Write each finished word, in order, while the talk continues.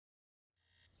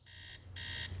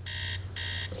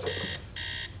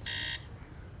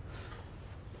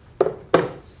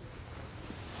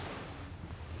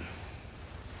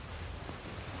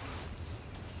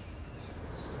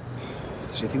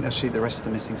Do you think they'll shoot the rest of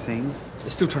the missing scenes?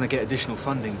 They're still trying to get additional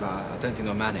funding, but I don't think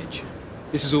they'll manage.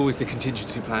 This was always the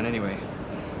contingency plan anyway.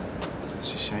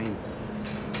 Such a shame.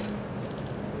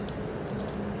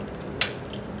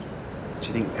 Do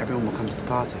you think everyone will come to the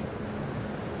party?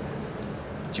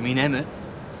 Do you mean Emmott?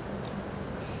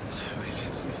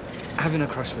 Having a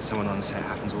crush with someone on set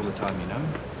happens all the time, you know?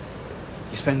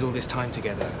 You spend all this time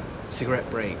together, cigarette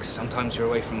breaks, sometimes you're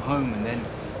away from home, and then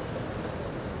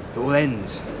it all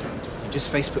ends. You're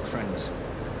just Facebook friends.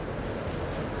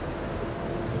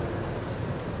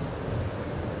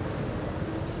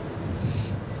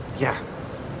 Yeah.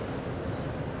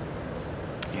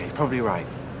 Yeah, you're probably right.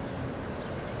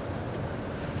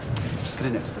 Just get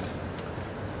a nip to the...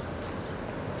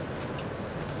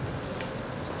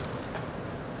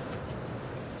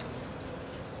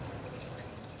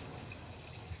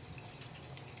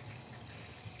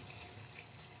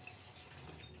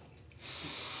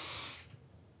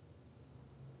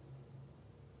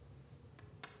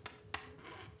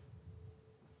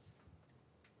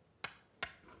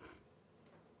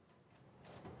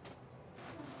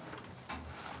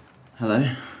 Hello.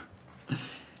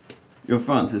 You're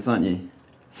Francis, aren't you?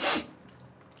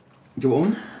 Go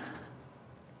on.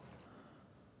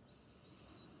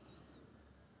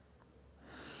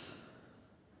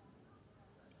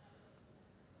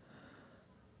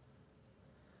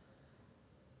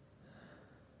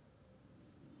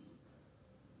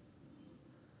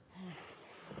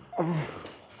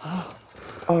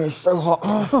 Oh, it's so hot.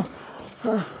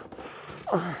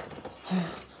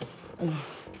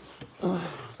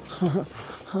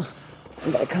 I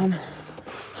better come.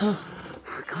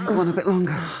 Come on a bit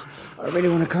longer. I really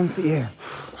want to come for you.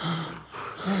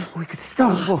 We could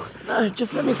stop. No,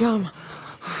 just let me come.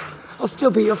 I'll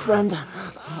still be your friend.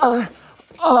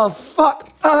 Oh, fuck.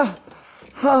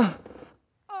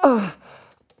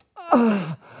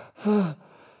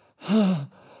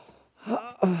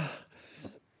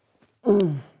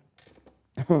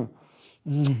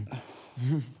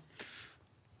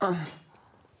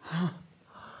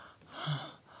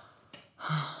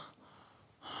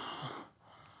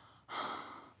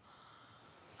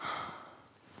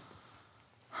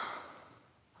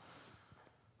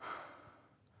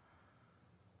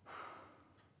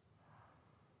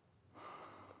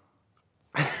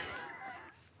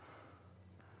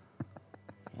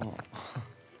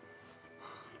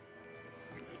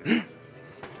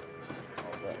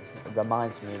 It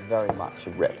reminds me very much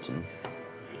of Repton.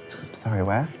 Sorry,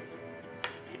 where?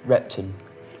 Repton.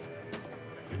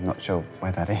 I'm not sure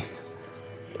where that is.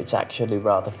 It's actually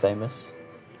rather famous.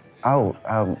 Oh,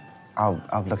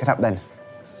 I'll look it up then.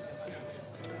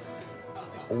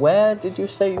 Where did you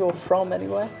say you're from,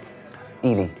 anyway?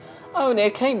 Ely. Oh, near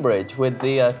Cambridge, with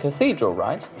the cathedral,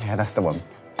 right? Yeah, that's the one.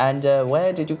 And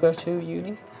where did you go to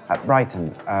uni? At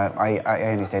Brighton. I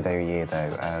only stayed there a year,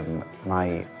 though.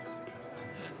 My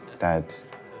dad...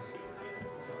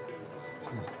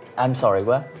 I'm sorry,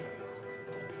 where?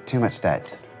 Too much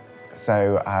debt.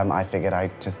 So I figured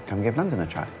I'd just come give London a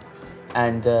try.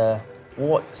 And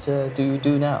what do you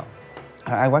do now?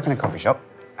 I work in a coffee shop,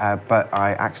 but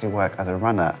I actually work as a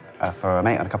runner for a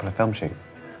mate on a couple of film shoots.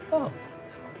 Oh.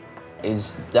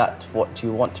 Is that what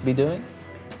you want to be doing?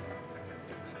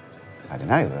 I don't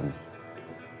know.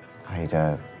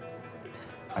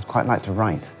 I'd quite like to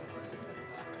write.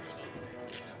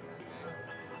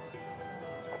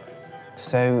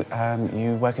 So,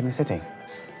 you work in the city?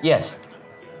 Yes.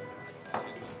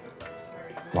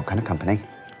 What kind of company?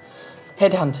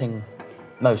 Headhunting,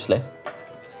 mostly.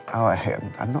 Oh,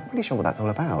 I'm not really sure what that's all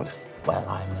about. Well,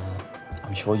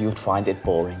 I'm sure you'd find it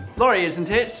boring. Laurie, isn't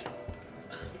it?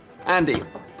 Andy,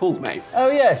 Paul's mate. Oh,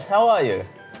 yes. How are you?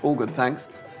 All good, thanks.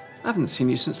 I haven't seen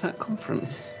you since that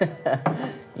conference.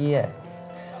 Yes.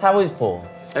 How is Paul?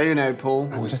 Oh, you know, Paul.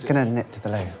 I'm just gonna nip to the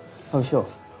loo. Oh, sure.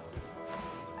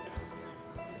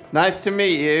 Nice to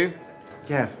meet you.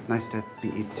 Yeah, nice to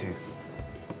meet you too.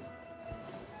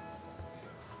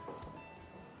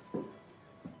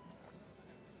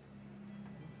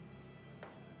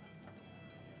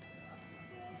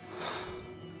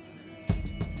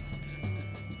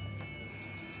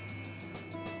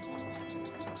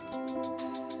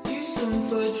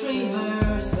 For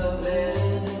dreamers of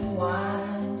letters and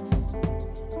wine,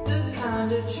 the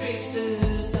kind of tricks that